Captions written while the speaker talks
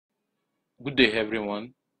Good day,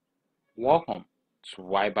 everyone. Welcome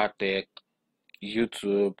to Tech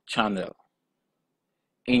YouTube channel.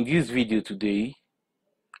 In this video today,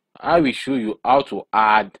 I will show you how to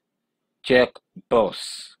add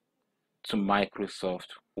checkbox to Microsoft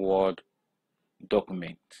Word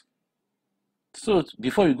document. So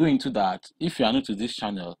before we go into that, if you are new to this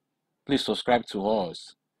channel, please subscribe to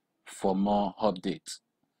us for more updates.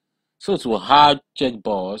 So to add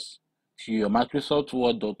checkbox to your Microsoft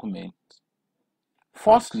Word document,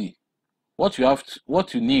 firstly, what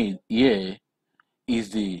you need here is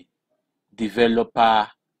the developer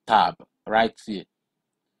tab right here.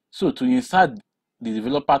 So to insert the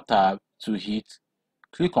developer tab to it,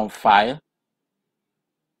 click on File,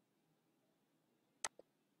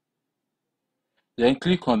 then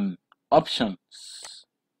click on Options.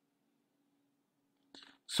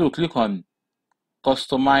 So click on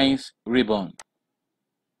Customize ribbon.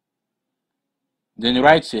 Then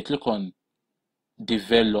right here, click on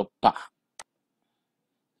Developer.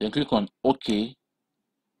 Then click on OK.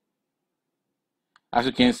 As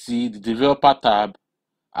you can see, the developer tab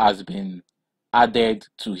has been added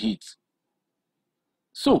to it.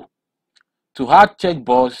 So to add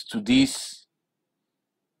checkbox to this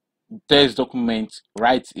text document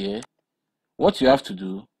right here, what you have to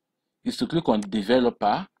do is to click on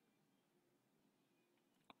Developer.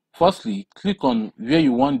 Firstly, click on where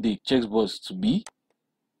you want the checkbox to be.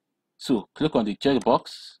 So click on the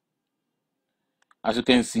checkbox. As you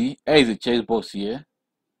can see, there is a checkbox here.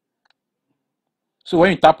 So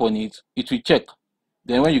when you tap on it, it will check.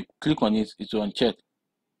 Then when you click on it, it will uncheck.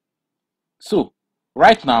 So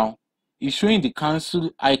right now, it's showing the cancel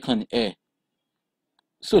icon here.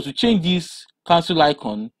 So to change this cancel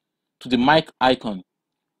icon to the mic icon,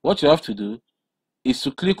 what you have to do is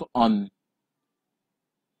to click on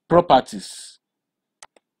Properties.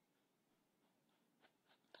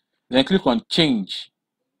 Then click on Change.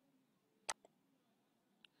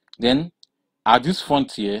 Then at this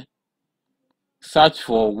font here, search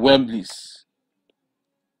for Weblis.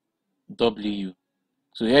 W.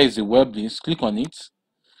 So here is the Weblis. Click on it.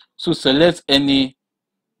 So select any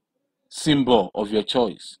symbol of your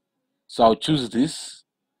choice. So I'll choose this.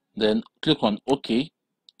 Then click on OK.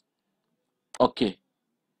 OK.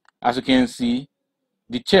 As you can see,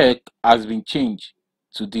 the check has been changed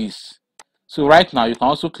to this. So right now you can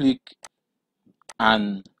also click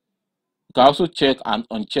and you can also check and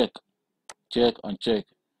uncheck. Check, uncheck.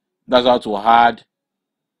 That's how to add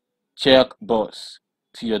checkbox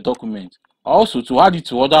to your document. Also, to add it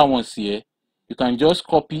to other ones here, you can just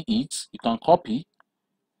copy it. You can copy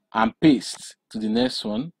and paste to the next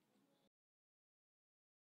one.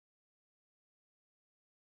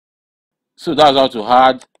 So that's how to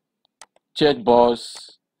add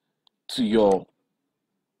checkbox to your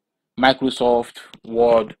Microsoft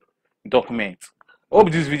Word document. Hope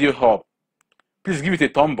this video helped. Please give it a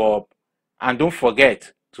thumb up and don't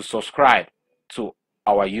forget to subscribe to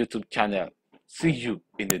our YouTube channel. See you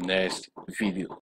in the next video.